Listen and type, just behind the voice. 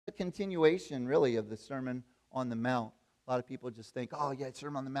continuation, really, of the Sermon on the Mount. A lot of people just think, oh, yeah,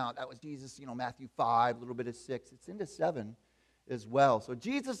 Sermon on the Mount, that was Jesus, Matthew 5, a little bit of 6. It's into 7 as well. So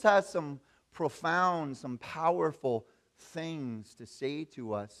Jesus has some profound, some powerful things to say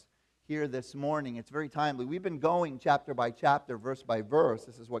to us here this morning. It's very timely. We've been going chapter by chapter, verse by verse.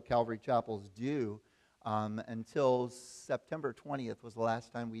 This is what Calvary Chapels do until September 20th was the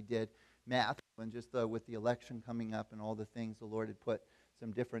last time we did Matthew. And just with the election coming up and all the things, the Lord had put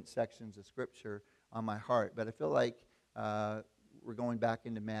some different sections of Scripture on my heart. But I feel like we're going back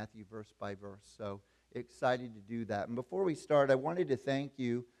into Matthew verse by verse. So excited to do that. And before we start, I wanted to thank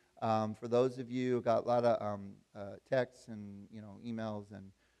you for those of you who got a lot of texts and emails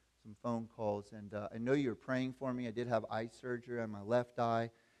and some phone calls. And I know you're praying for me. I did have eye surgery on my left eye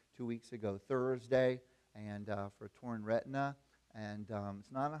 2 weeks ago Thursday, and for a torn retina. And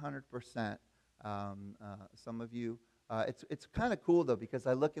it's not 100%. Some of you, it's kind of cool though, because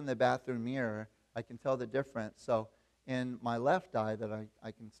I look in the bathroom mirror, I can tell the difference. So in my left eye that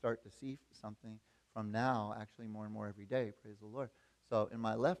I can start to see something from now, actually more and more every day, praise the Lord. So in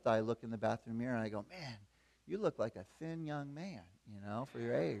my left eye, I look in the bathroom mirror and I go, man, you look like a thin young man, for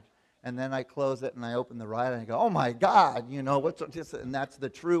your age. And then I close it and I open the right and I go, oh my God, what's this? And that's the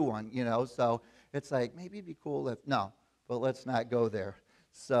true one, So it's like, maybe it'd be cool if, no, but let's not go there.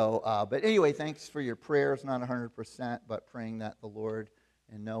 So, but anyway, thanks for your prayers, not 100%, but praying that the Lord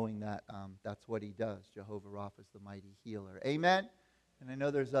and knowing that that's what He does. Jehovah Rapha is the mighty healer. Amen? And I know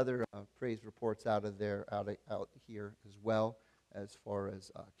there's other praise reports out here as well, as far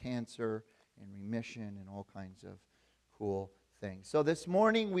as cancer and remission and all kinds of cool things. So this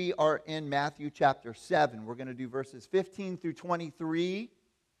morning we are in Matthew chapter 7. We're going to do verses 15 through 23.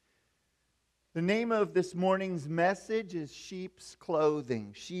 The name of this morning's message is Sheep's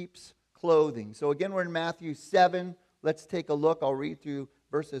Clothing. Sheep's Clothing. So again, we're in Matthew 7. Let's take a look. I'll read through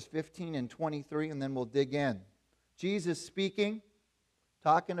verses 15 and 23, and then we'll dig in. Jesus speaking,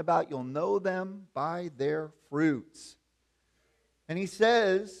 talking about you'll know them by their fruits. And He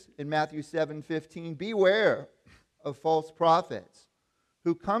says in Matthew 7:15, beware of false prophets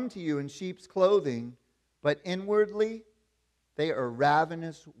who come to you in sheep's clothing, but inwardly they are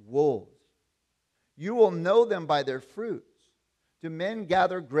ravenous wolves. You will know them by their fruits. Do men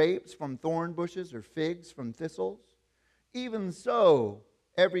gather grapes from thorn bushes or figs from thistles? Even so,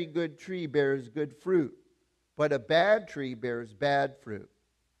 every good tree bears good fruit, but a bad tree bears bad fruit.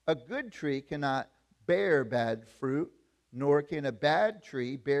 A good tree cannot bear bad fruit, nor can a bad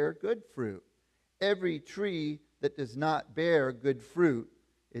tree bear good fruit. Every tree that does not bear good fruit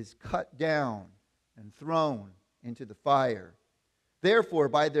is cut down and thrown into the fire. Therefore,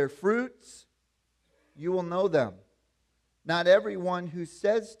 by their fruits you will know them. Not everyone who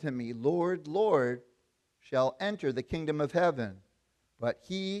says to me, Lord, Lord, shall enter the kingdom of heaven, but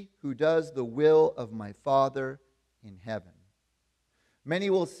he who does the will of my Father in heaven. Many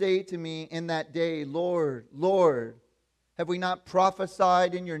will say to me in that day, Lord, Lord, have we not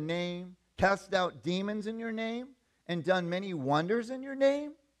prophesied in your name, cast out demons in your name, and done many wonders in your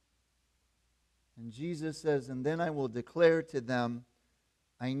name? And Jesus says, and then I will declare to them,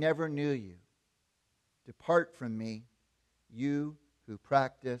 I never knew you. Depart from me, you who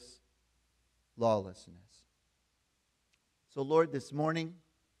practice lawlessness. So Lord, this morning,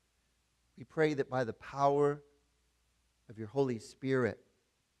 we pray that by the power of your Holy Spirit,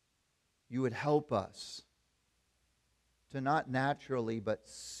 you would help us to not naturally, but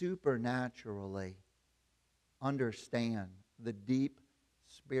supernaturally understand the deep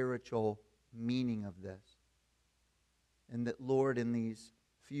spiritual meaning of this. And that, Lord, in these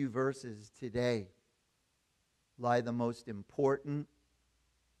few verses today lie the most important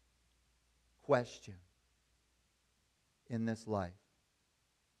question in this life.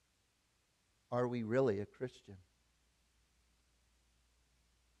 Are we really a Christian?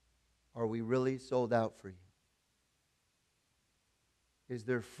 Are we really sold out for you? Is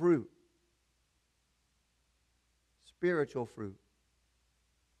there fruit, spiritual fruit,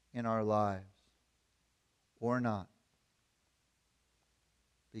 in our lives or not?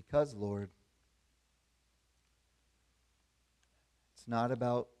 Because, Lord, it's not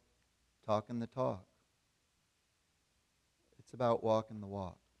about talking the talk. It's about walking the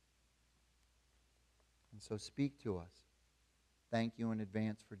walk. And so speak to us. Thank you in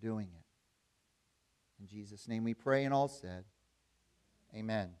advance for doing it. In Jesus' name we pray, and all said,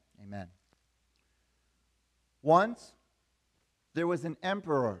 amen. Amen. Once there was an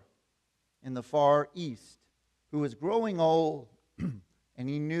emperor in the far east who was growing old, and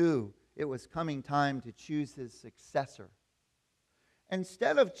he knew it was coming time to choose his successor.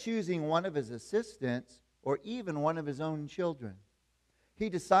 Instead of choosing one of his assistants or even one of his own children, he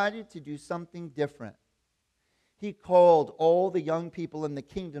decided to do something different. He called all the young people in the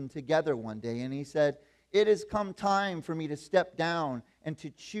kingdom together one day, and he said, "It has come time for me to step down and to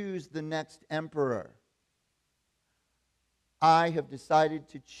choose the next emperor. I have decided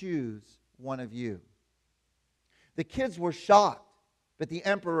to choose one of you." The kids were shocked, but the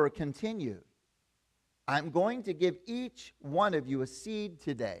emperor continued, "I'm going to give each one of you a seed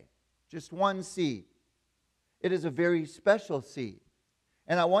today, just one seed. It is a very special seed.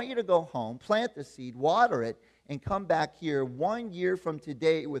 And I want you to go home, plant the seed, water it, and come back here 1 year from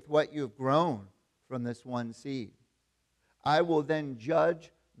today with what you have grown from this one seed. I will then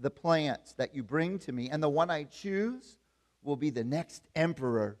judge the plants that you bring to me, and the one I choose will be the next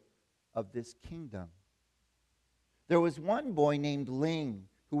emperor of this kingdom." There was one boy named Ling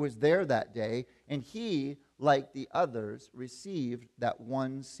who was there that day, and he, like the others, received that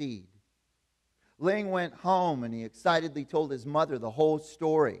one seed. Ling went home and he excitedly told his mother the whole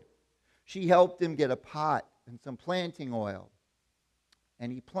story. She helped him get a pot and some planting oil,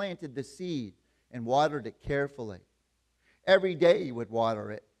 and he planted the seed and watered it carefully. Every day he would water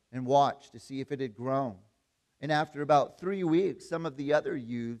it and watch to see if it had grown. And after about 3 weeks, some of the other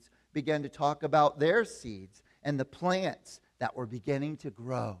youths began to talk about their seeds and the plants that were beginning to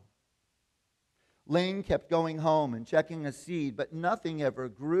grow. Ling kept going home and checking a seed, but nothing ever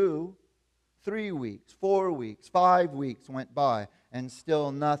grew. 3 weeks, 4 weeks, 5 weeks went by, and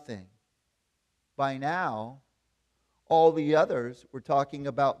still nothing. By now, all the others were talking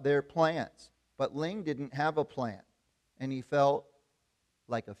about their plants, but Ling didn't have a plant, and he felt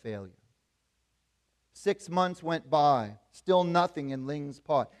like a failure. 6 months went by, still nothing in Ling's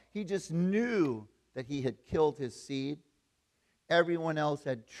pot. He just knew that he had killed his seed. Everyone else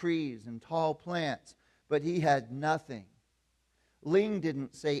had trees and tall plants, but he had nothing. Ling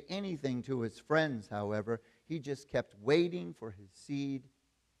didn't say anything to his friends, however. He just kept waiting for his seed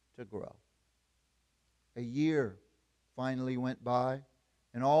to grow. A year finally went by,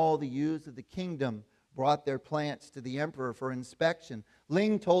 and all the youths of the kingdom brought their plants to the emperor for inspection.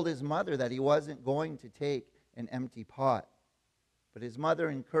 Ling told his mother that he wasn't going to take an empty pot, but his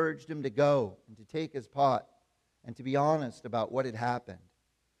mother encouraged him to go and to take his pot and to be honest about what had happened.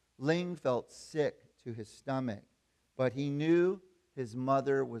 Ling felt sick to his stomach, but he knew his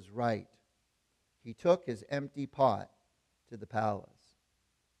mother was right. He took his empty pot to the palace.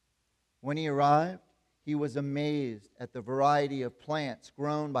 When he arrived, he was amazed at the variety of plants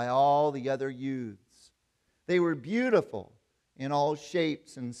grown by all the other youths. They were beautiful in all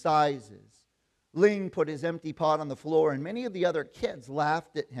shapes and sizes. Ling put his empty pot on the floor, and many of the other kids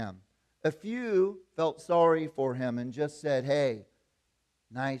laughed at him. A few felt sorry for him and just said, "Hey,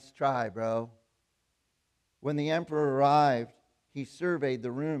 nice try, bro." When the emperor arrived, he surveyed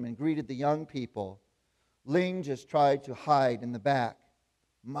the room and greeted the young people. Ling just tried to hide in the back.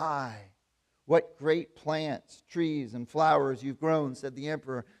 "My, what great plants, trees, and flowers you've grown," said the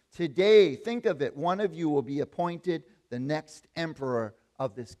emperor. "Today, think of it, one of you will be appointed the next emperor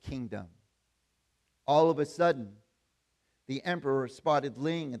of this kingdom." All of a sudden, the emperor spotted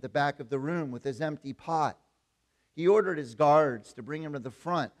Ling at the back of the room with his empty pot. He ordered his guards to bring him to the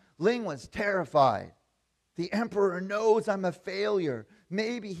front. Ling was terrified. "The emperor knows I'm a failure.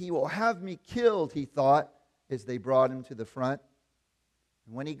 Maybe he will have me killed," he thought as they brought him to the front.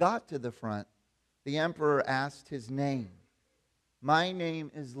 And when he got to the front, the emperor asked his name. "My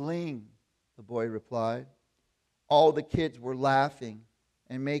name is Ling," the boy replied. All the kids were laughing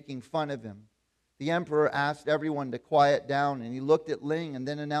and making fun of him. The emperor asked everyone to quiet down, and he looked at Ling and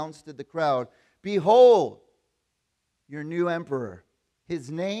then announced to the crowd, "Behold, your new emperor.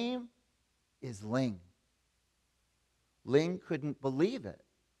 His name is Ling." Ling couldn't believe it.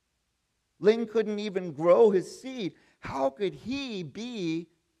 Ling couldn't even grow his seed. How could he be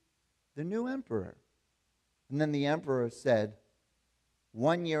the new emperor? And then the emperor said,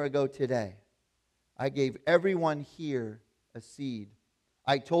 1 year ago today, I gave everyone here a seed.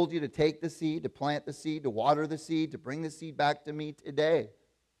 I told you to take the seed, to plant the seed, to water the seed, to bring the seed back to me today.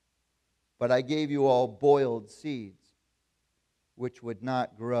 But I gave you all boiled seeds, which would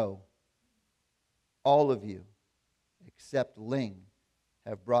not grow. All of you, except Ling,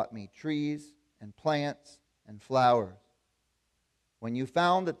 have brought me trees and plants and flowers. When you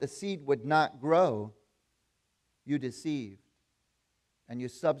found that the seed would not grow, you deceived, and you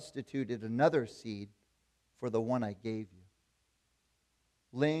substituted another seed for the one I gave you.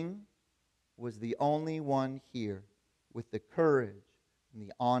 Ling was the only one here with the courage and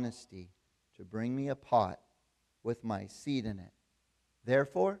the honesty to bring me a pot with my seed in it.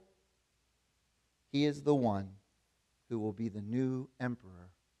 Therefore, he is the one who will be the new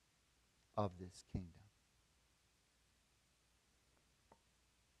emperor of this kingdom.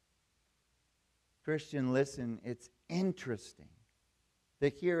 Christian, listen, it's interesting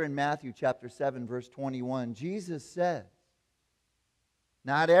that here in Matthew chapter 7, verse 21, Jesus says,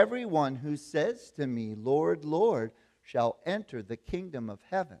 "Not everyone who says to me, 'Lord, Lord,' shall enter the kingdom of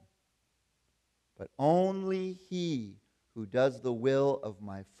heaven, but only he who does the will of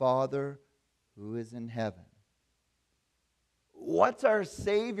my Father who is in heaven." What's our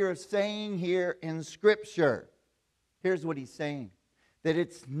Savior saying here in Scripture? Here's what he's saying. That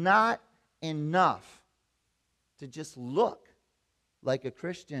it's not enough to just look like a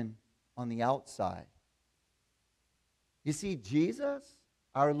Christian on the outside. You see, Jesus,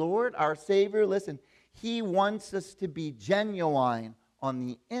 our Lord, our Savior, listen, He wants us to be genuine on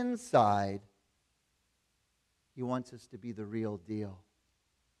the inside. He wants us to be the real deal.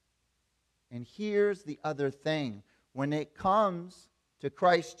 And here's the other thing. When it comes to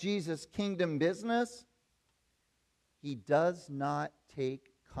Christ Jesus' kingdom business, He does not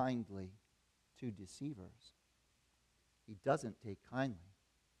take kindly to deceivers. He doesn't take kindly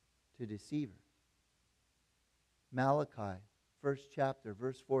to deceivers. Malachi, first chapter,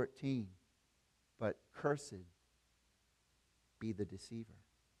 verse 14. "But cursed be the deceiver."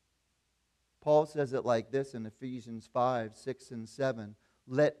 Paul says it like this in Ephesians 5, 6, and 7.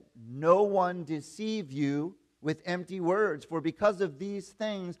 "Let no one deceive you with empty words, for because of these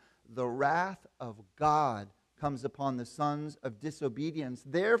things the wrath of God comes upon the sons of disobedience.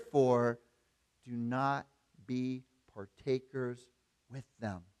 Therefore, do not be partakers with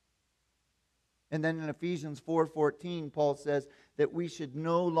them." And then in Ephesians 4:14, Paul says that we should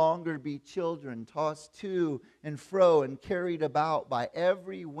no longer be children, tossed to and fro and carried about by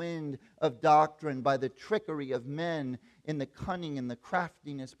every wind of doctrine, by the trickery of men, in the cunning and the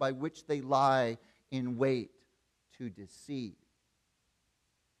craftiness by which they lie in wait to deceive.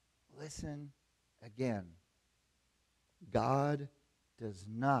 Listen again. God does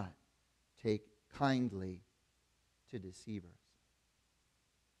not take kindly to deceivers.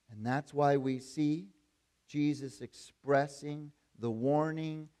 And that's why we see Jesus expressing the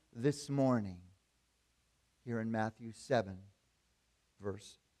warning this morning here in Matthew 7,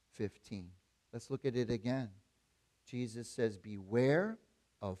 verse 15. Let's look at it again. Jesus says, "Beware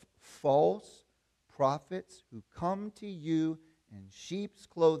of false prophets who come to you in sheep's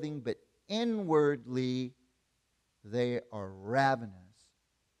clothing, but inwardly they are ravenous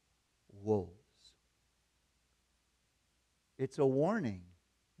wolves." It's a warning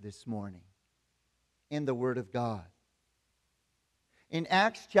this morning in the Word of God. In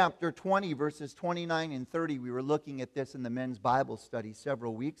Acts chapter 20, verses 29 and 30, we were looking at this in the men's Bible study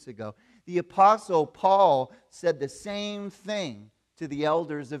several weeks ago. The Apostle Paul said the same thing to the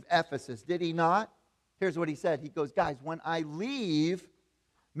elders of Ephesus, did he not? Here's what he said. He goes, "Guys, when I leave,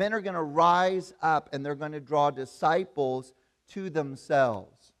 men are going to rise up and they're going to draw disciples to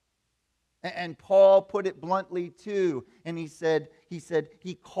themselves." And Paul put it bluntly too. And he said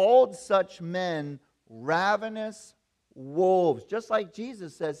he called such men ravenous wolves. Just like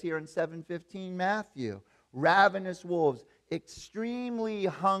Jesus says here in 7:15 Matthew. Ravenous wolves. Extremely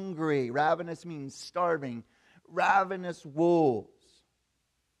hungry. Ravenous means starving. Ravenous wolves.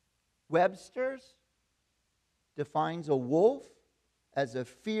 Webster's defines a wolf as a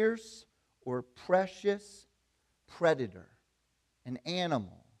fierce or precious predator. An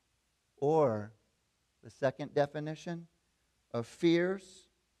animal. Or, the second definition, a fierce,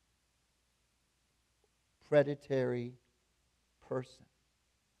 predatory person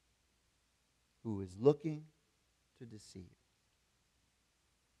who is looking to deceive.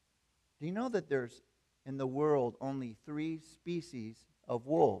 Do you know that there's, in the world, only 3 species of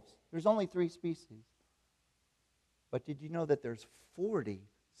wolves? There's only 3 species. But did you know that there's 40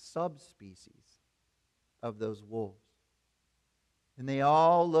 subspecies of those wolves? And they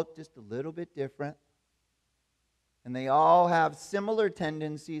all look just a little bit different. And they all have similar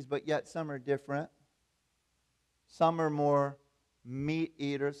tendencies, but yet some are different. Some are more meat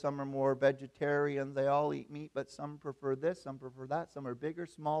eaters, some are more vegetarian. They all eat meat, but some prefer this, some prefer that. Some are bigger,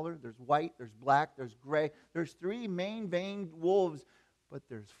 smaller. There's white, there's black, there's gray. There's 3 main veined wolves, but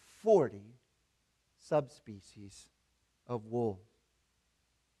there's 40 subspecies of wolves.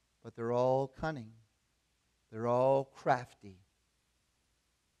 But they're all cunning. They're all crafty.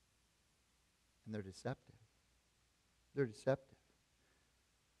 And they're deceptive. They're deceptive.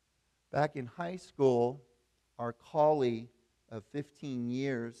 Back in high school, our collie of 15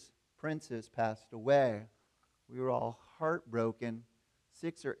 years, Princess, passed away. We were all heartbroken.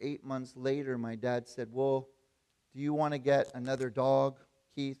 6 or 8 months later, my dad said, "Well, do you want to get another dog,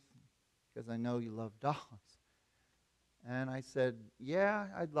 Keith? Because I know you love dogs." And I said, "Yeah,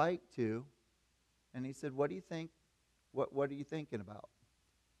 I'd like to." And he said, "What do you think? What are you thinking about?"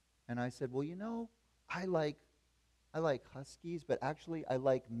 And I said, well, I like huskies, but actually I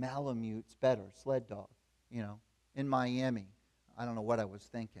like Malamutes better, sled dog, in Miami. I don't know what I was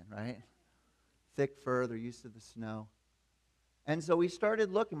thinking, right? Thick fur, they're used to the snow. And so we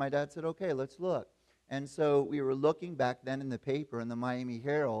started looking. My dad said, okay, let's look. And so we were looking back then in the paper, in the Miami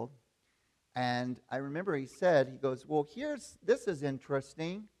Herald, and I remember he goes, well, this is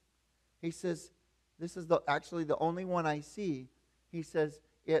interesting. He says, this is actually the only one I see. He says,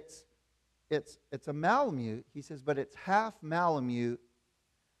 it's a Malamute. He says, but it's half Malamute,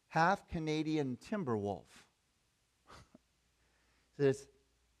 half Canadian timber wolf. Says,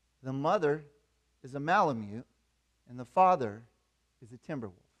 the mother is a Malamute, and the father is a timber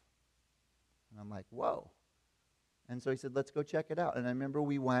wolf. And I'm like, whoa. And so he said, let's go check it out. And I remember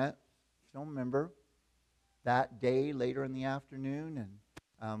we went, I don't remember, that day later in the afternoon,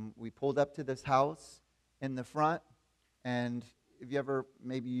 and we pulled up to this house in the front. And if you ever,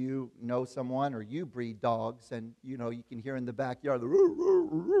 maybe you know someone or you breed dogs, and you can hear in the backyard, it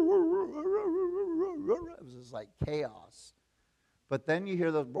was just like chaos. But then you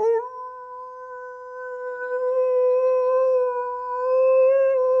hear the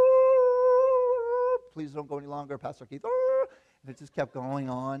please don't go any longer, Pastor Keith. And it just kept going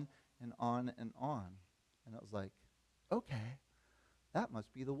on and on and on. And I was like, okay, that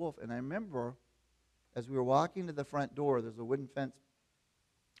must be the wolf. And I remember as we were walking to the front door, there's a wooden fence,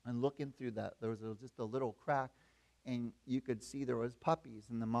 and looking through that, there was just a little crack, and you could see there was puppies,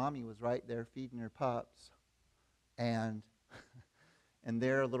 and the mommy was right there feeding her pups. And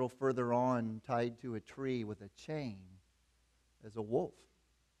there, a little further on, tied to a tree with a chain, is a wolf.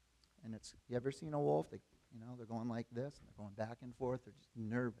 And you ever seen a wolf? They're going like this, and they're going back and forth. They're just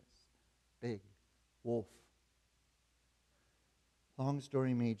nervous. Big wolf. Long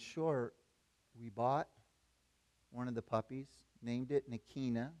story made short, we bought one of the puppies, named it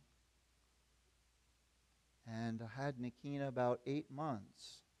Nikina, and I had Nikina about 8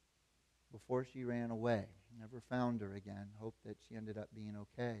 months before she ran away. Never found her again. Hope that she ended up being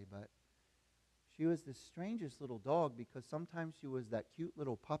okay. But she was the strangest little dog, because sometimes she was that cute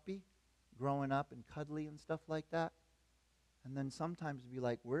little puppy growing up and cuddly and stuff like that. And then sometimes it'd be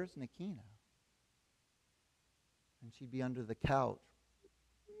like, where's Nikina? And she'd be under the couch.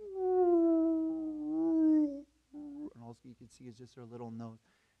 And all you could see is just her little nose.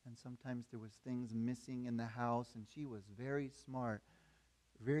 And sometimes there was things missing in the house, and she was very smart,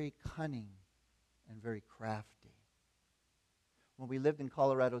 very cunning, and very crafty. When we lived in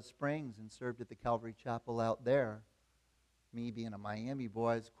Colorado Springs and served at the Calvary Chapel out there, me being a Miami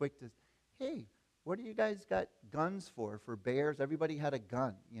boy, I was quick to, hey, what do you guys got guns for bears? Everybody had a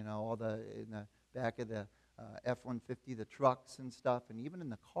gun, all in the back of the F-150, the trucks and stuff, and even in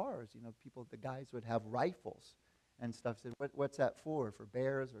the cars, the guys would have rifles and stuff. Said, what's that for? For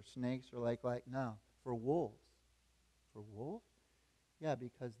bears or snakes or like? No, for wolves. For wolves? Yeah,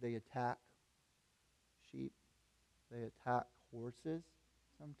 because they attack sheep, they attack horses,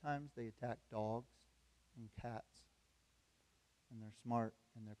 sometimes they attack dogs and cats. And they're smart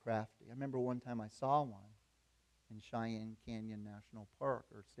and they're crafty. I remember one time I saw one in Cheyenne Canyon National Park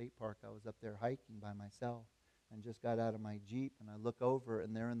or State Park. I was up there hiking by myself and just got out of my Jeep, and I look over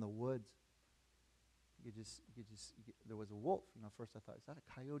and they're in the woods. There was a wolf. First I thought, is that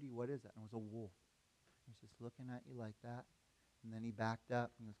a coyote? What is that? And it was a wolf. He was just looking at you like that, and then he backed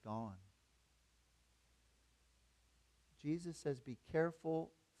up and was gone. Jesus says, be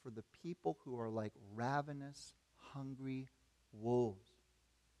careful for the people who are like ravenous, hungry wolves.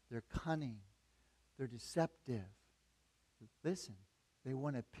 They're cunning. They're deceptive. Listen, they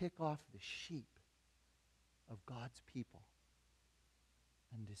want to pick off the sheep of God's people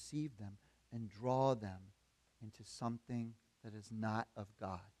and deceive them and draw them into something that is not of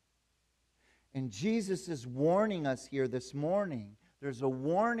God. And Jesus is warning us here this morning. There's a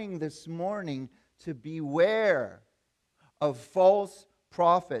warning this morning to beware of false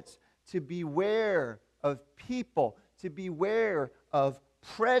prophets, to beware of people, to beware of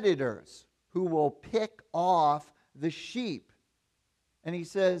predators who will pick off the sheep. And he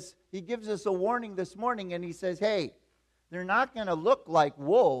says, he gives us a warning this morning, and he says, hey, they're not going to look like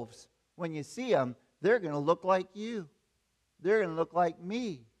wolves when you see them. They're going to look like you. They're going to look like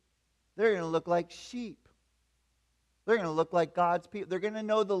me. They're going to look like sheep. They're going to look like God's people. They're going to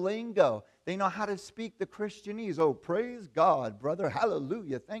know the lingo. They know how to speak the Christianese. Oh, praise God, brother.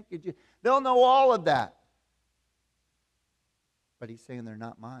 Hallelujah. Thank you, Jesus. They'll know all of that. But he's saying they're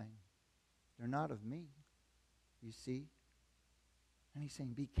not mine. They're not of me. You see? And he's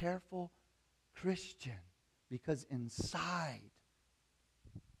saying, be careful, Christian, because inside,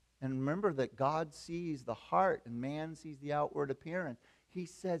 and remember that God sees the heart and man sees the outward appearance. He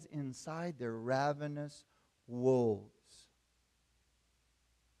says inside they're ravenous wolves.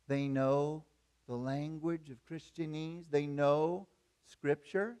 They know the language of Christianese. They know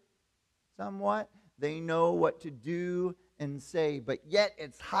Scripture somewhat. They know what to do and say, but yet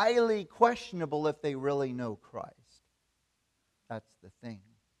it's highly questionable if they really know Christ. That's the thing,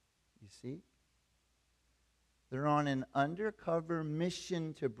 you see? They're on an undercover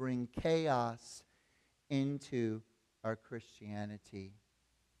mission to bring chaos into our Christianity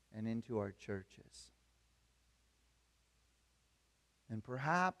and into our churches. And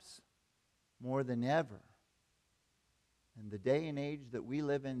perhaps more than ever, in the day and age that we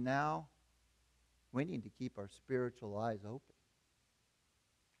live in now, we need to keep our spiritual eyes open.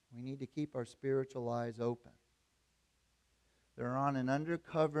 We need to keep our spiritual eyes open. They're on an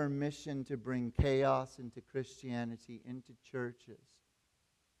undercover mission to bring chaos into Christianity, into churches.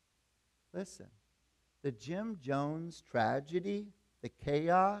 Listen, the Jim Jones tragedy, the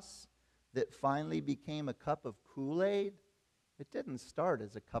chaos that finally became a cup of Kool-Aid, it didn't start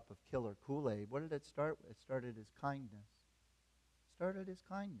as a cup of killer Kool-Aid. What did it start with? It started as kindness. It started as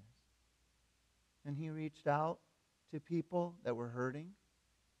kindness. And he reached out to people that were hurting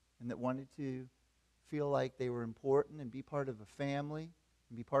and that wanted to feel like they were important and be part of a family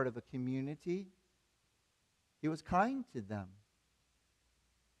and be part of a community. He was kind to them.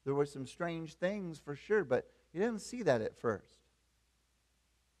 There were some strange things for sure, but you didn't see that at first.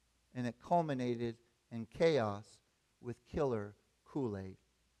 And it culminated in chaos with killer Kool-Aid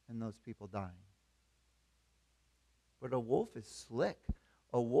and those people dying. But a wolf is slick.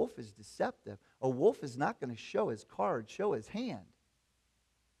 A wolf is deceptive. A wolf is not going to show his card, show his hand.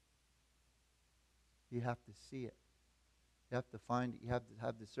 You have to see it. You have to find it. You have to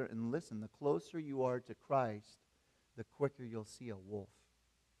have the certain. And listen, the closer you are to Christ, the quicker you'll see a wolf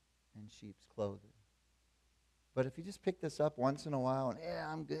in sheep's clothing. But if you just pick this up once in a while, and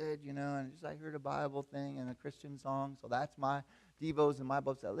I'm good, and just I heard a Bible thing and a Christian song, so that's my devos and my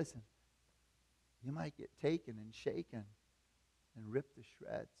books. Listen, you might get taken and shaken and ripped to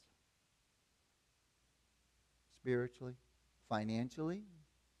shreds. Spiritually, financially,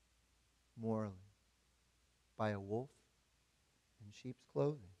 morally, by a wolf in sheep's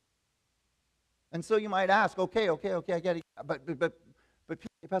clothing. And so you might ask, okay, I get it. But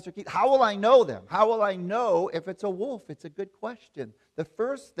Pastor Keith, how will I know them? How will I know if it's a wolf? It's a good question. The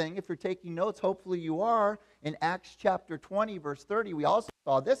first thing, if you're taking notes, hopefully you are, in Acts chapter 20, verse 30, we also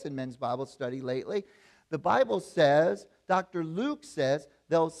saw this in men's Bible study lately. The Bible says, Dr. Luke says,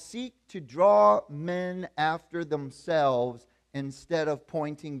 they'll seek to draw men after themselves instead of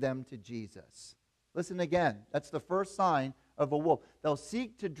pointing them to Jesus. Listen again, that's the first sign of a wolf. They'll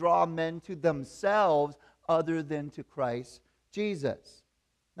seek to draw men to themselves other than to Christ Jesus.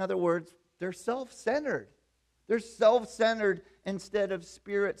 In other words, they're self-centered. They're self-centered instead of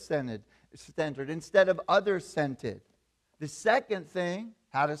spirit-centered, instead of other-centered. The second thing,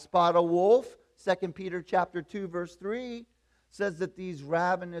 how to spot a wolf, 2 Peter chapter 2, verse 3, says that these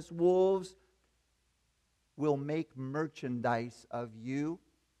ravenous wolves will make merchandise of you.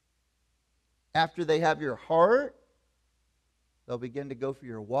 After they have your heart, they'll begin to go for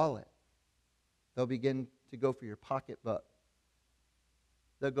your wallet. They'll begin to go for your pocketbook.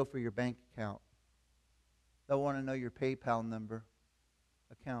 They'll go for your bank account. They'll want to know your PayPal number,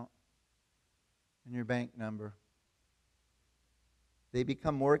 account, and your bank number. They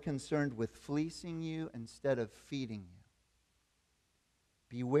become more concerned with fleecing you instead of feeding you.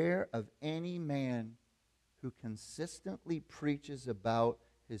 Beware of any man who consistently preaches about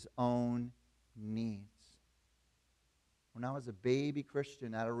his own needs. When I was a baby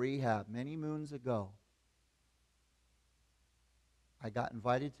Christian out of rehab many moons ago, I got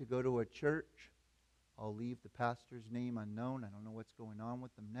invited to go to a church. I'll leave the pastor's name unknown. I don't know what's going on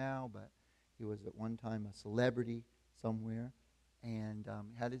with him now, but he was at one time a celebrity somewhere, and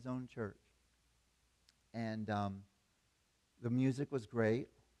he had his own church. And the music was great.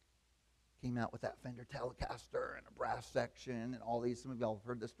 Came out with that Fender Telecaster and a brass section and all these. Some of y'all have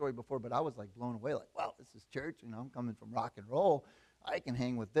heard this story before, but I was like blown away. Like, wow, this is church. I'm coming from rock and roll. I can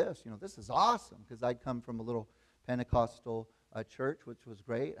hang with this. This is awesome, because I'd come from a little Pentecostal church, which was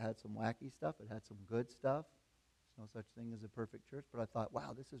great. It had some wacky stuff. It had some good stuff. There's no such thing as a perfect church. But I thought,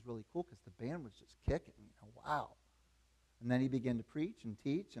 wow, this is really cool, because the band was just kicking. Wow. And then he began to preach and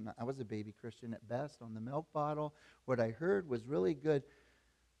teach, and I was a baby Christian at best on the milk bottle. What I heard was really good.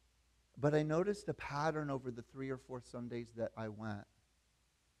 But I noticed a pattern over the 3 or 4 Sundays that I went,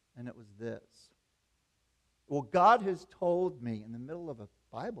 and it was this. Well, God has told me in the middle of a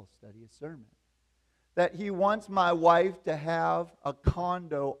Bible study, a sermon, that he wants my wife to have a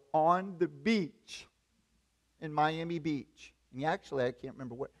condo on the beach in Miami Beach. And he actually, I can't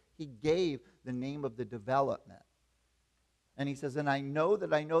remember what, he gave the name of the development. And he says, and I know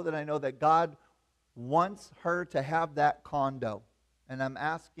that God wants her to have that condo. And I'm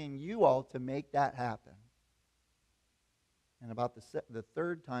asking you all to make that happen. And about the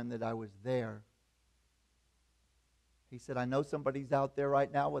third time that I was there, he said, I know somebody's out there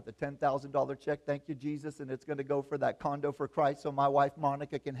right now with a $10,000 check. Thank you, Jesus. And it's going to go for that condo for Christ so my wife,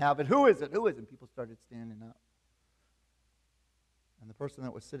 Monica, can have it. Who is it? Who is it? And people started standing up. And the person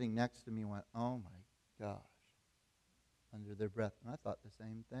that was sitting next to me went, oh my gosh, under their breath. And I thought the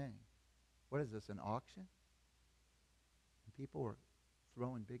same thing. What is this, an auction? And people were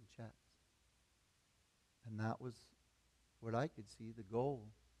throwing big checks. And that was what I could see. The goal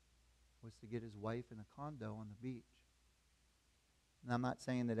was to get his wife in a condo on the beach. And I'm not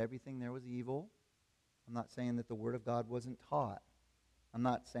saying that everything there was evil. I'm not saying that the Word of God wasn't taught. I'm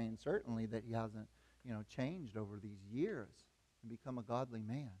not saying certainly that he hasn't, changed over these years and become a godly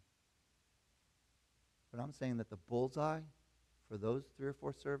man. But I'm saying that the bullseye for those 3 or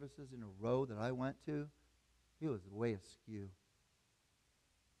 4 services in a row that I went to, he was way askew.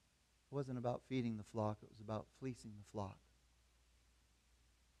 It wasn't about feeding the flock. It was about fleecing the flock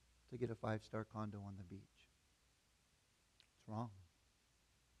to get a 5-star condo on the beach. It's wrong.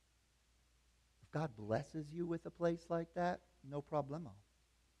 If God blesses you with a place like that, no problemo.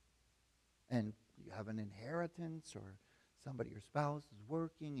 And you have an inheritance or your spouse is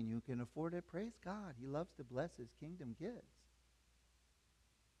working and you can afford it, praise God. He loves to bless his kingdom kids.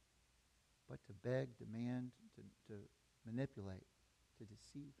 But to beg, demand, to manipulate, to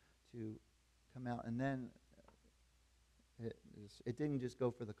deceive, to come out. And then it didn't just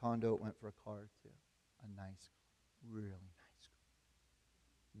go for the condo, it went for a car too. A nice car, really nice car.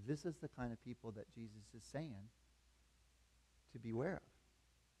 This is the kind of people that Jesus is saying to beware of.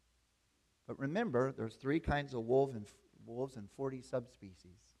 But remember, there's 3 kinds of wolves and 40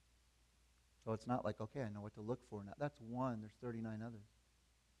 subspecies. So it's not like, okay, I know what to look for now. That's one. There's 39 others.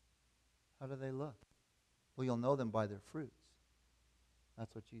 How do they look? Well, you'll know them by their fruits.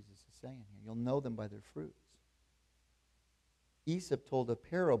 That's what Jesus is saying here. You'll know them by their fruits. Aesop told a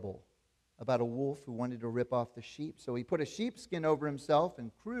parable about a wolf who wanted to rip off the sheep. So he put a sheepskin over himself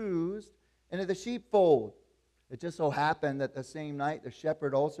and cruised into the sheepfold. It just so happened that the same night the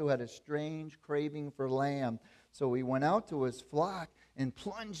shepherd also had a strange craving for lamb. So he went out to his flock and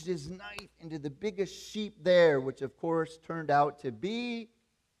plunged his knife into the biggest sheep there, which of course turned out to be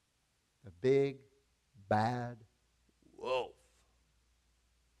the big, bad wolf.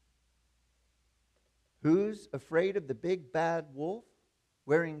 Who's afraid of the big, bad wolf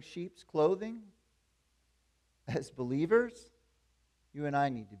wearing sheep's clothing? As believers, you and I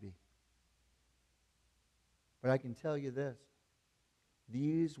need to be. But I can tell you this.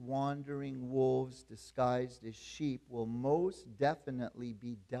 These wandering wolves disguised as sheep will most definitely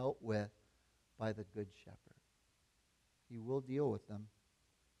be dealt with by the Good Shepherd. He will deal with them.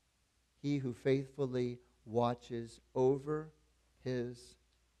 He who faithfully watches over his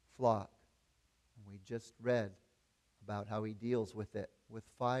flock. And we just read about how he deals with it with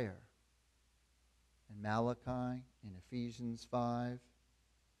fire. In Malachi, in Ephesians 5,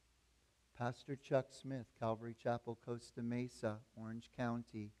 Pastor Chuck Smith, Calvary Chapel, Costa Mesa, Orange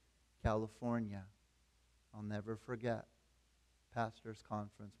County, California. I'll never forget. Pastor's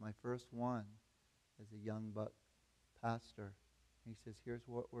conference, my first one as a young buck pastor. He says, here's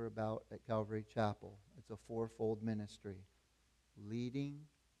what we're about at Calvary Chapel. It's a 4-fold ministry. Leading,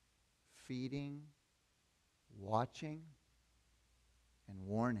 feeding, watching, and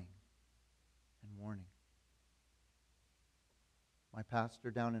warning. And warning. My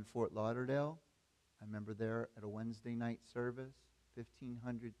pastor down in Fort Lauderdale, I remember there at a Wednesday night service,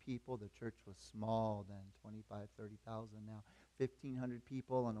 1,500 people. The church was small then, 25, 30,000 now. 1,500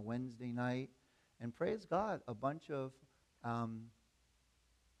 people on a Wednesday night. And praise God, a bunch of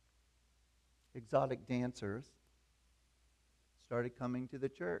exotic dancers started coming to the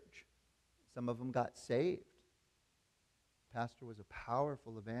church. Some of them got saved. Pastor was a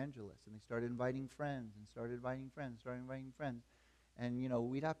powerful evangelist, and they started inviting friends, and started inviting friends. And,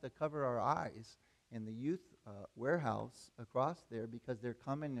 we'd have to cover our eyes in the youth warehouse across there because they're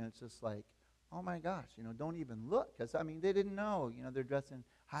coming, and it's just like, oh, my gosh, don't even look. Because, they didn't know. They're dressed in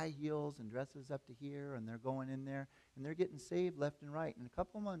high heels and dresses up to here, and they're going in there, and they're getting saved left and right. And a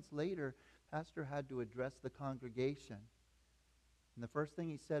couple months later, Pastor had to address the congregation. And the first thing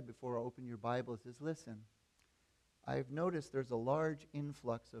he said before I open your Bible is, listen, I've noticed there's a large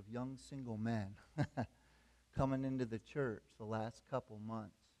influx of young single men coming into the church the last couple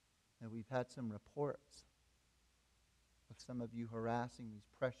months. And we've had some reports of some of you harassing these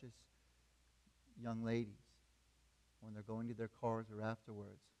precious young ladies. when they're going to their cars or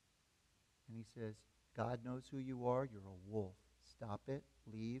afterwards. And he says, God knows who you are. You're a wolf. Stop it.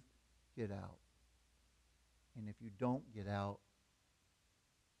 Leave. Get out. And if you don't get out,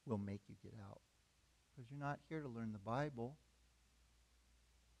 we'll make you get out. Because you're not here to learn the Bible.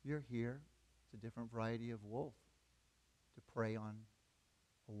 You're here. It's a different variety of wolf to prey on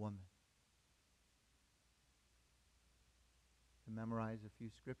a woman. To memorize a few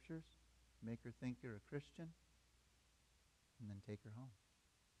scriptures, make her think you're a Christian, and then take her home.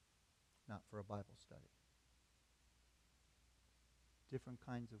 Not for a Bible study. Different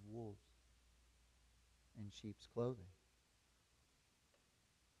kinds of wolves in sheep's clothing.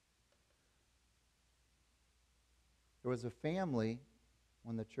 There was a family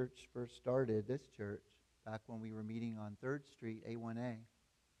when the church first started, this church, back when we were meeting on 3rd Street, A1A,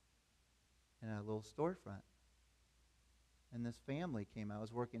 in a little storefront. And this family came out. I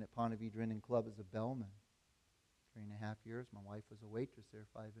was working at Ponte Vedra Inn Club as a bellman. 3.5 years. My wife was a waitress there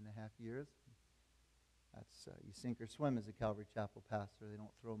 5.5 years. That's you sink or swim as a Calvary Chapel pastor. They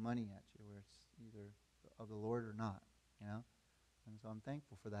don't throw money at you where it's either of the Lord or not, you know. And so I'm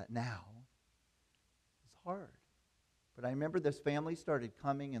thankful for that. Now, it's hard. But I remember this family started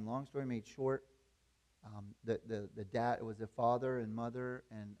coming, and long story made short, the dad, it was a father and mother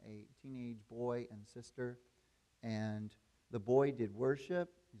and a teenage boy and sister. And the boy did worship.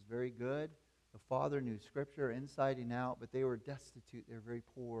 He's very good. The father knew Scripture inside and out, but they were destitute. They were very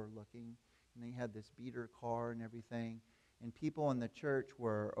poor looking. And they had this beater car and everything. And people in the church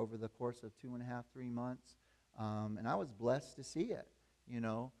were, over the course of 2.5, 3 months, and I was blessed to see it, you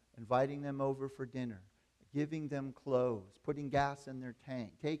know, inviting them over for dinner, giving them clothes, putting gas in their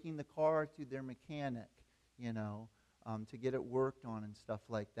tank, taking the car to their mechanic, you know, to get it worked on and stuff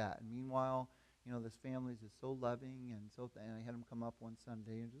like that. And meanwhile, you know, this family is just so loving and and I had them come up one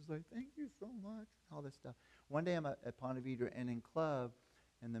Sunday and just like, thank you so much, all this stuff. One day I'm at Ponte Vedra Inn Club,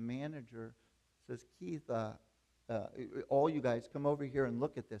 and the manager says, Keith, all you guys come over here and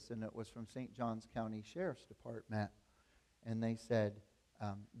look at this. And it was from St. Johns County Sheriff's Department. And they said,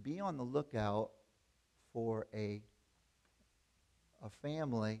 be on the lookout for a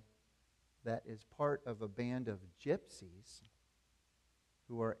family that is part of a band of gypsies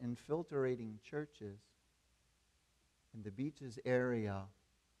who are infiltrating churches in the beaches area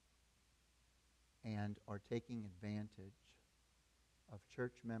and are taking advantage of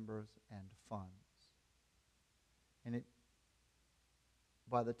church members and funds. And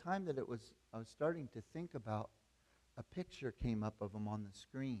by the time that I was starting to think about, a picture came up of them on the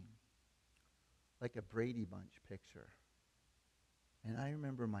screen, like a Brady Bunch picture. And I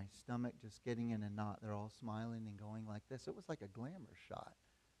remember my stomach just getting in a knot. They're all smiling and going like this. It was like a glamour shot,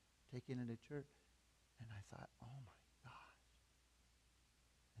 taken into church. And I thought, oh my gosh.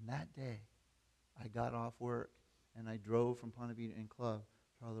 And that day, I got off work and I drove from Ponte Vedra Inn Club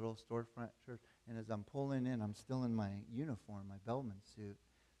to our little storefront church. And as I'm pulling in, I'm still in my uniform, my bellman suit.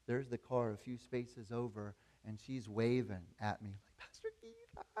 There's the car a few spaces over, and she's waving at me like, Pastor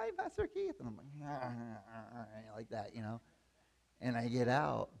Keith, hi, Pastor Keith. And I'm like that, you know. And I get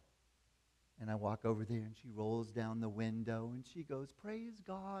out, and I walk over there, and she rolls down the window, and she goes, praise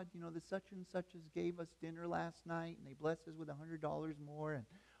God, you know, the such and suches gave us dinner last night, and they blessed us with $100 more, and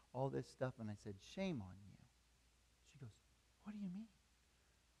all this stuff. And I said, shame on you. She goes, what do you mean?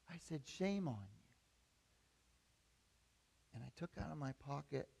 I said, shame on you. And I took out of my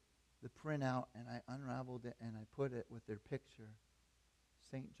pocket the printout, and I unraveled it, and I put it with their picture,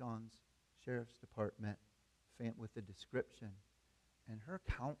 St. John's Sheriff's Department, with the description. And her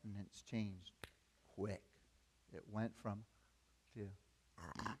countenance changed quick. It went from to,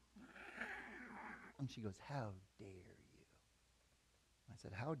 and she goes, how dare you? I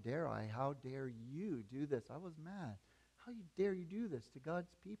said, how dare I? How dare you do this? I was mad. How dare you do this to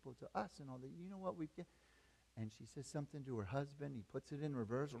God's people, to us and all that? You know what we get? And she says something to her husband. He puts it in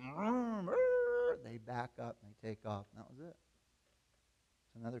reverse. They back up and they take off. And that was it.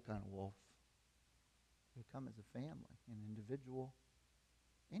 It's another kind of wolf. They come as a family, an individual,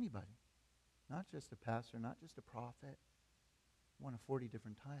 anybody. Not just a pastor, not just a prophet. One of 40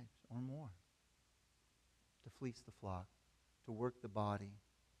 different types or more. To fleece the flock, to work the body,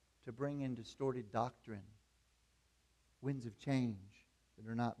 to bring in distorted doctrine, winds of change that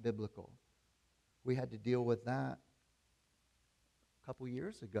are not biblical. We had to deal with that a couple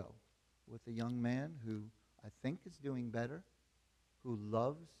years ago with a young man who I think is doing better, who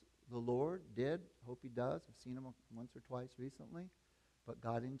loves the Lord, hope he does. I've seen him once or twice recently, but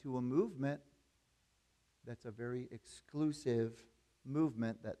got into a movement that's a very exclusive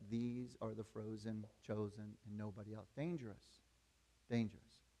movement, that these are the frozen, chosen, and nobody else. Dangerous. Dangerous.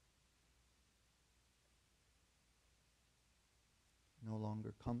 no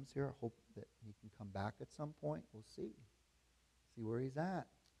longer comes here. I hope that he can come back at some point. We'll see. See where he's at.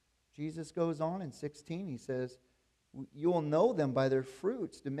 Jesus goes on in 16. He says, you will know them by their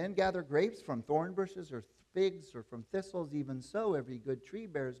fruits. Do men gather grapes from thorn bushes or figs or from thistles? Even so, every good tree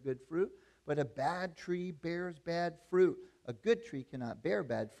bears good fruit, but a bad tree bears bad fruit. A good tree cannot bear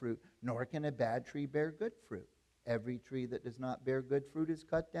bad fruit, nor can a bad tree bear good fruit. Every tree that does not bear good fruit is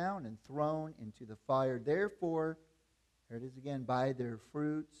cut down and thrown into the fire. Therefore, here it is again, by their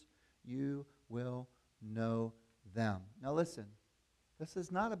fruits you will know them. Now listen, this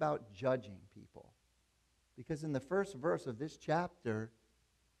is not about judging people. Because in the first verse of this chapter,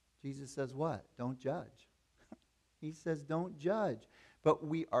 Jesus says what? Don't judge. He says don't judge. But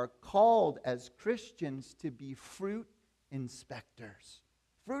we are called as Christians to be fruit inspectors.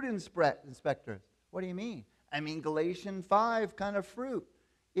 Fruit inspectors. What do you mean? I mean Galatians 5 kind of fruit.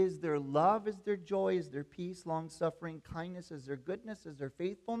 Is there love? Is there joy? Is there peace, long-suffering, kindness? Is there goodness? Is there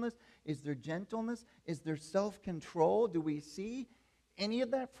faithfulness? Is there gentleness? Is there self-control? Do we see any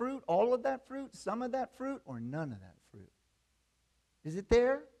of that fruit, all of that fruit, some of that fruit, or none of that fruit? Is it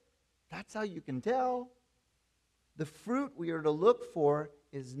there? That's how you can tell. The fruit we are to look for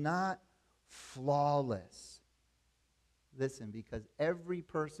is not flawless. Listen, because every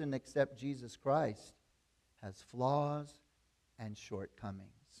person except Jesus Christ has flaws and shortcomings.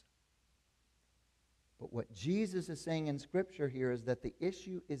 But what Jesus is saying in Scripture here is that the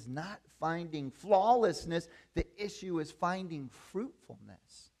issue is not finding flawlessness. The issue is finding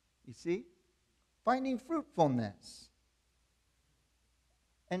fruitfulness. You see? Finding fruitfulness.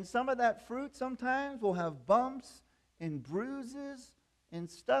 And some of that fruit sometimes will have bumps and bruises and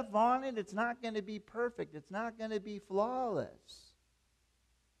stuff on it. It's not going to be perfect. It's not going to be flawless.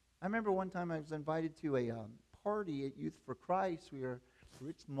 I remember one time I was invited to a party at Youth for Christ.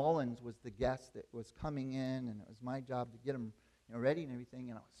 Rich Mullins was the guest that was coming in, and it was my job to get him ready and everything.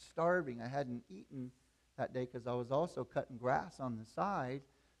 And I was starving. I hadn't eaten that day because I was also cutting grass on the side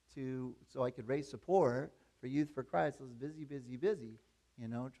so I could raise support for Youth for Christ. I was busy,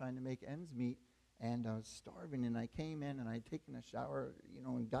 trying to make ends meet. And I was starving, and I came in, and I had taken a shower,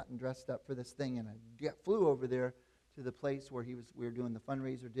 and gotten dressed up for this thing, and I flew over there to the place where we were doing the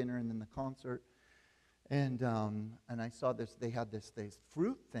fundraiser dinner and then the concert. And I saw this, they had this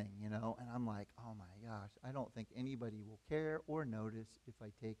fruit thing, and I'm like, oh my gosh, I don't think anybody will care or notice if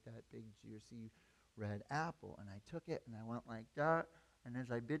I take that big juicy red apple. And I took it, and I went like that, and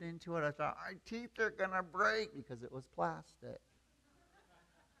as I bit into it, I thought, my teeth are going to break because it was plastic.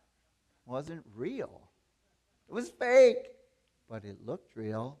 It wasn't real. It was fake, but it looked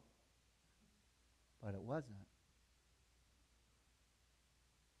real, but it wasn't.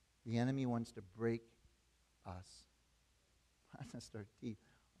 The enemy wants to break us, not just our teeth,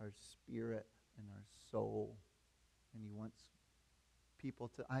 our spirit and our soul. And he wants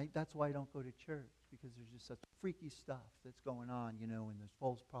people to, that's why I don't go to church, because there's just such freaky stuff that's going on, and there's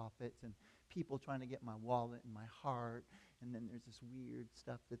false prophets and people trying to get my wallet and my heart, and then there's this weird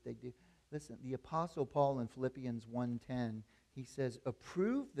stuff that they do. Listen, the Apostle Paul in Philippians 1:10, he says,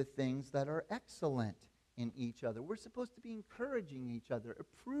 approve the things that are excellent in each other. We're supposed to be encouraging each other.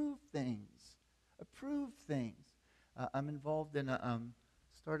 Approve things. Approve things. I'm involved in a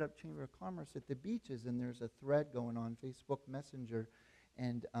startup chamber of commerce at the beaches, and there's a thread going on Facebook Messenger,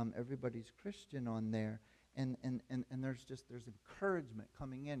 and everybody's Christian on there. And there's encouragement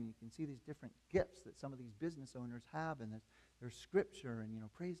coming in. You can see these different gifts that some of these business owners have, and there's scripture, and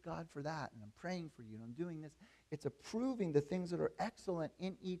praise God for that, and I'm praying for you, and I'm doing this. It's approving the things that are excellent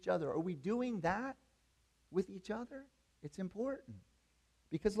in each other. Are we doing that with each other? It's important.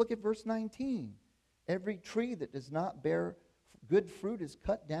 Because look at verse 19. Every tree that does not bear good fruit is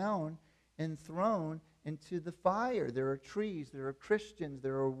cut down and thrown into the fire. There are trees, there are Christians,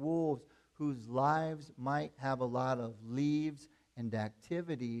 there are wolves whose lives might have a lot of leaves and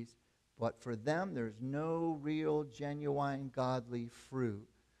activities, but for them there's no real, genuine, godly fruit.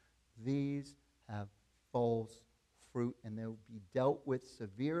 These have false fruit, and they'll be dealt with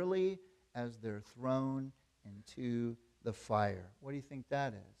severely as they're thrown into the fire. What do you think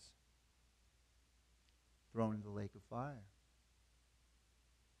that is? Thrown into the lake of fire.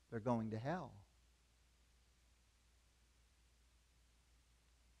 They're going to hell.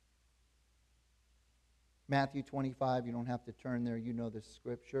 Matthew 25, you don't have to turn there. You know this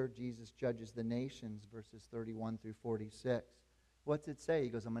scripture. Jesus judges the nations, verses 31 through 46. What's it say? He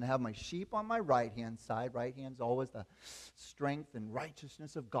goes, I'm going to have my sheep on my right-hand side. Right hand's always the strength and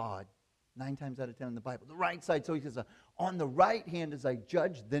righteousness of God. 9 times out of 10 in the Bible. The right side. So he says, on the right hand as I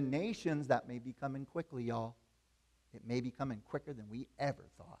judge the nations. That may be coming quickly, y'all. It may be coming quicker than we ever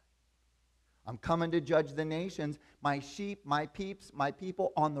thought. I'm coming to judge the nations. My sheep, my peeps, my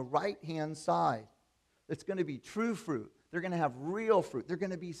people on the right-hand side. It's going to be true fruit. They're going to have real fruit. They're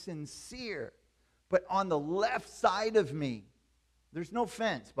going to be sincere. But on the left side of me, there's no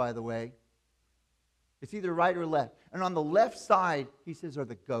fence, by the way. It's either right or left. And on the left side, he says, are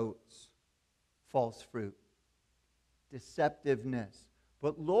the goats. False fruit. Deceptiveness.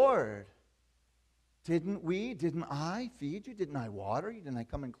 But Lord, didn't I feed you? Didn't I water you? Didn't I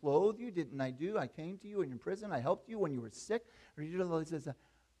come and clothe you? Didn't I do? I came to you in your prison. I helped you when you were sick. Or he says,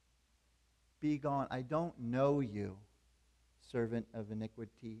 be gone. I don't know you, servant of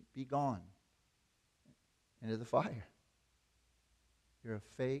iniquity. Be gone into the fire. You're a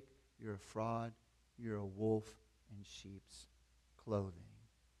fake. You're a fraud. You're a wolf in sheep's clothing.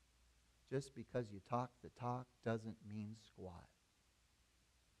 Just because you talk the talk doesn't mean squat.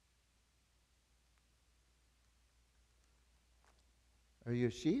 Are you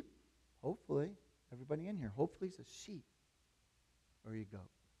a sheep? Hopefully. Everybody in here, hopefully is a sheep. Or are you a goat?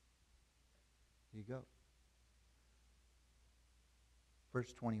 Here you go.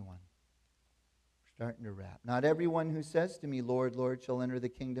 Verse 21. We're starting to wrap. Not everyone who says to me, Lord, Lord, shall enter the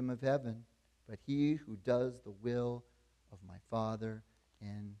kingdom of heaven, but he who does the will of my Father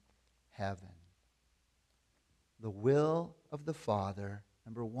in heaven. The will of the Father,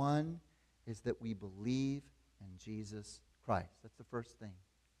 number one, is that we believe in Jesus Christ. That's the first thing.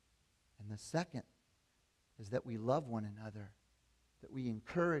 And the second is that we love one another, that we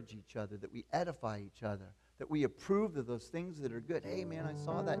encourage each other, that we edify each other, that we approve of those things that are good. Hey, man, I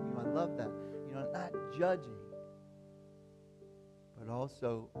saw that in you. I love that. You know, not judging, but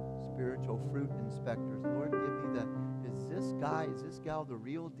also spiritual fruit inspectors. Lord, give me is this guy, is this gal the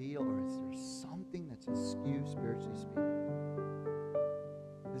real deal, or is there something that's askew spiritually speaking?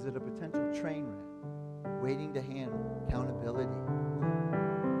 Is it a potential train wreck waiting to handle? Accountability.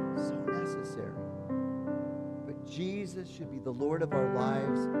 Ooh, so necessary. But Jesus should be the Lord of our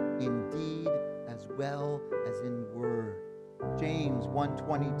lives in deed as well as in word. James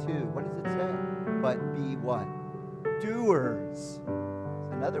 1:22. What does it say? But be what? Doers.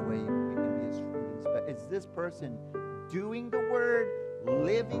 It's another way we can be as fruit inspectors. Is this person doing the word,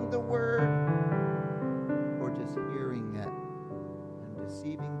 living the word, or just hearing it and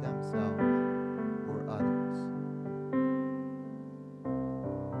deceiving themselves or others?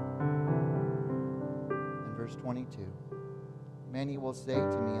 In verse 22, many will say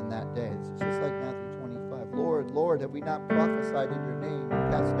to me in that day, this is just like Matthew 25, Lord, Lord, have we not prophesied in your name,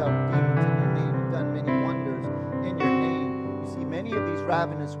 and cast out demons in your name, and done many wonders in your name? You see, many of these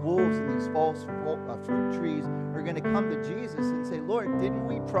ravenous wolves and these false fruit trees are going to come to Jesus and say, Lord, didn't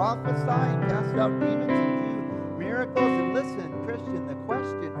we prophesy and cast out demons and do miracles? And listen, Christian, the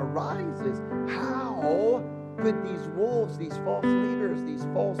question arises, how could these wolves, these false leaders, these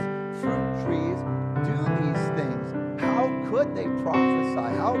false fruit trees do these things? How could they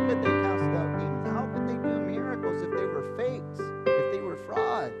prophesy? How could they cast out demons? How could they do miracles if they were fakes, if they were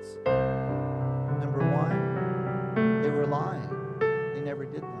frauds? Number one, they were lying. They never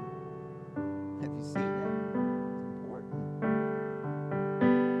did them. Have you seen it? It's important.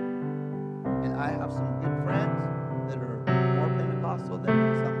 And I have some good friends that are more Pentecostal than me,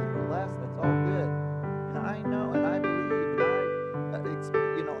 some that are less. That's all good. And I know and I believe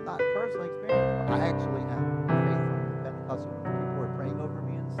and not personally experienced, but I actually have faith in Pentecostal. People were praying over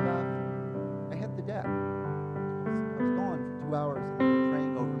me and stuff. I hit the deck. I was gone for 2 hours and they were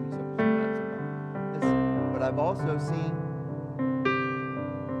praying over me. But I've also seen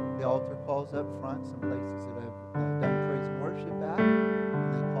the altar calls up front, some places that I've done praise and worship at,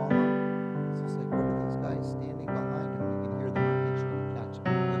 and they call them. It's just like, what are these guys standing behind them? You can hear them eventually catch them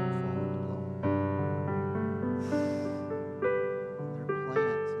and move forward and blow them. And they're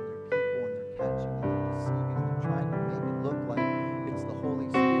plants and they're people and they're catching and they're deceiving and they're trying to make it look like it's the Holy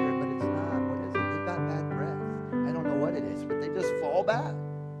Spirit, but it's not. What is it? They've got bad breath. I don't know what it is, but they just fall back.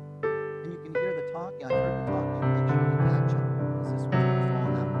 And you can hear the talking. I've heard the talking. Make sure you catch them. Is this one's going to fall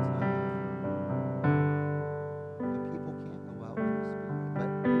and that one's not going to fall? The people can't go out with the Spirit. But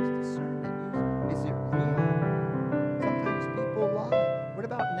there's discernment. Is it real? Sometimes people lie. What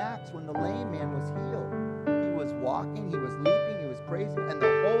about in Acts when the lame man was healed? He was walking, he was leaping, he was praising, and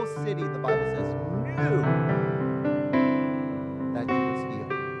the whole city, the Bible says, knew that he was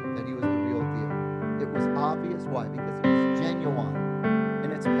healed, that he was the real deal. It was obvious. Why? Because it was genuine.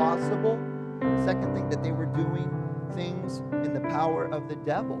 And it's possible. Second thing, that they were doing things in the power of the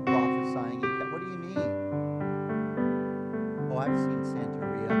devil, prophesying. What do you mean? Oh, I've seen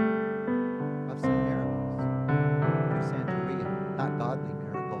Santeria. I've seen miracles through Santeria. Not godly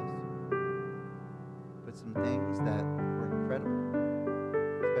miracles, but some things that were incredible,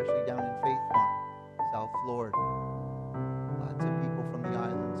 especially down in Faith Farm.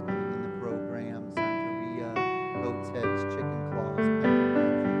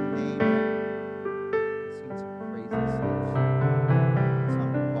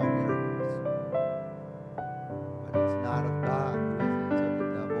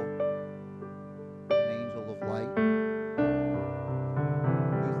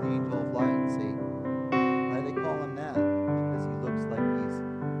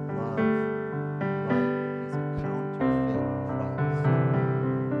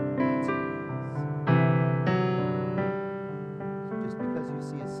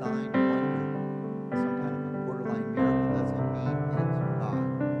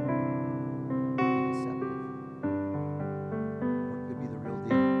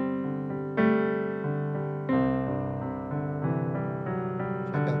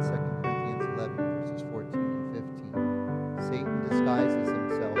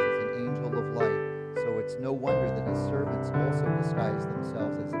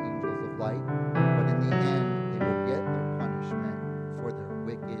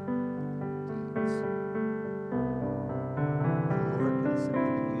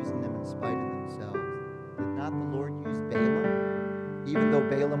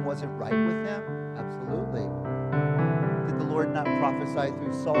 Balaam wasn't right with him? Absolutely. Did the Lord not prophesy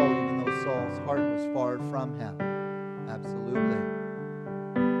through Saul even though Saul's heart was far from him? Absolutely.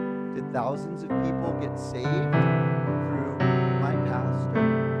 Did thousands of people get saved through my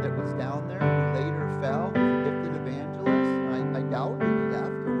pastor that was down there who later fell? He was a gifted evangelist. I doubted it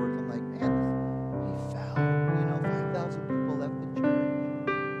afterwards. I'm like, man, he fell. 5,000 people left the church.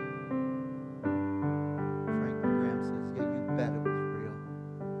 Franklin Graham says, yeah, you bet it was real.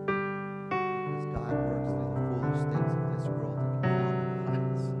 Because God works through the foolish things of this world to confound the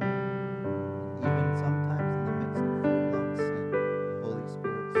wise. Even sometimes in the midst of full-blown sin, the Holy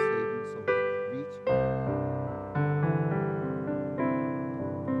Spirit's saving souls will reach you.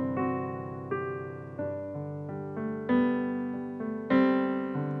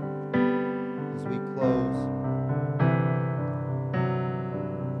 As we close,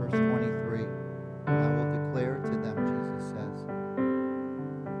 verse 23, I will declare to them, Jesus says,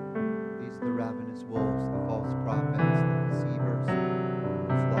 these are the ravenous wolves, the false prophets, the deceivers,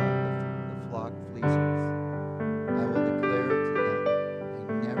 the flock fleecers. I will declare to them,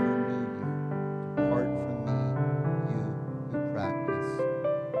 I never knew you. Depart from me, you who practice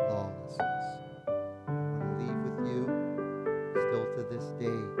lawlessness. I want to leave with you, still to this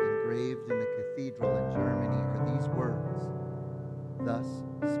day, engraved in the cathedral in Germany are these words, thus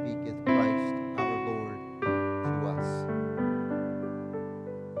speaketh Christ our Lord to us.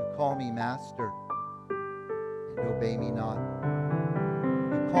 You call me master and obey me not.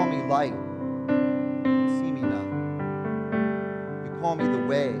 You call me light and see me not. You call me the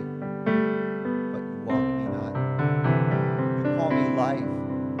way, but you walk me not. You call me life,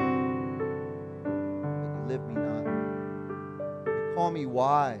 but you live me not. You call me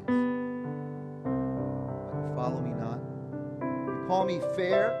wise, but you follow me not. You call me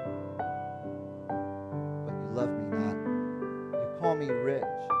fair, but you love me not. You call me rich,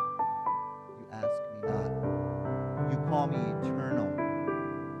 you ask me not. You call me eternal,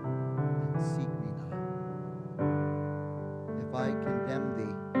 and seek me not. If I condemn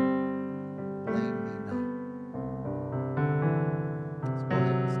thee, blame me not. Let's go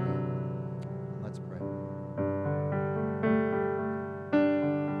ahead and stand, and let's pray.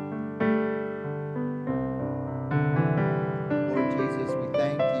 Lord Jesus, we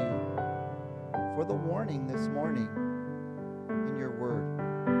thank you for the warning this morning in your word.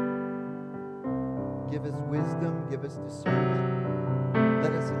 Give us wisdom, give us discernment.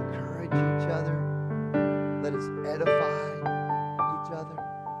 Let us encourage each other. Let us edify each other.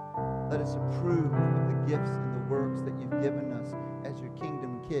 Let us approve of the gifts and the works that you've given us as your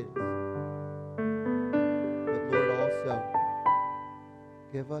kingdom kids. But Lord, also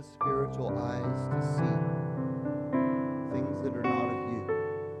give us spiritual eyes to see things that are not of you.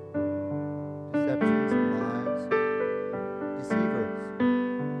 Deceptions and lies, deceivers,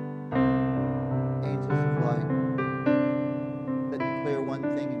 angels of light that declare one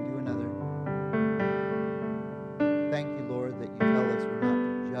thing and do another. Thank you, Lord, that you tell us we're not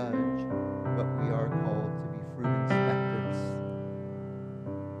to judge, but we are called to be fruit inspectors.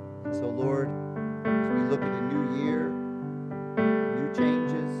 And so, Lord, as we look at a new year, new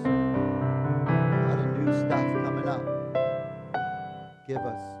changes, a lot of new stuff coming up, give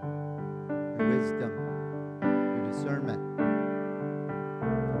us your wisdom, your discernment,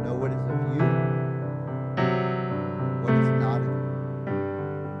 to know what is of you, what is not of you.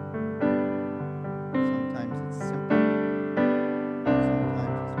 Sometimes it's simple,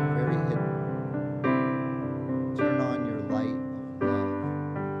 sometimes it's very hidden. Turn on your light of love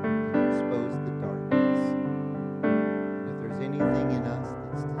and expose the darkness. And if there's anything in us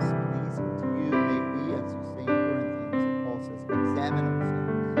that's displeasing to you, may we, as you say in Corinthians, and Paul says, examine ourselves.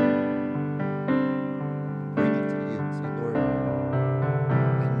 Bring it to you and say, Lord,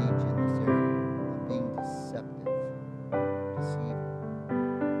 I need you in this area.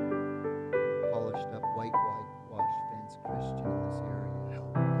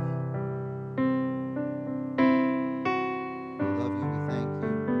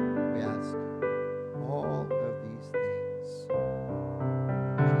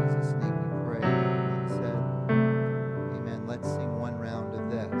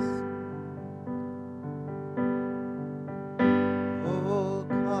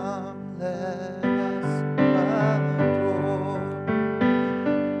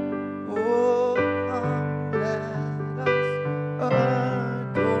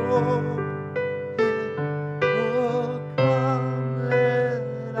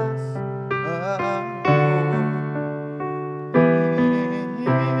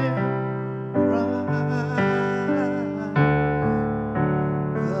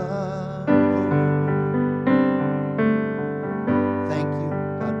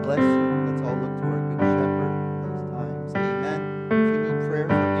 bless you. Let's all look to our good shepherd in these times. Amen. If you need prayer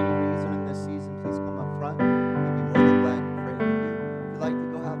for any reason in this season, please come up front. We'd be more than glad to pray with you. If you'd like to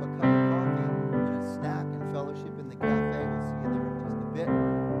go have a cup of coffee and a snack and fellowship in the cafe, we'll see you there in just a bit.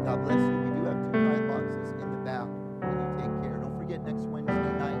 God bless you.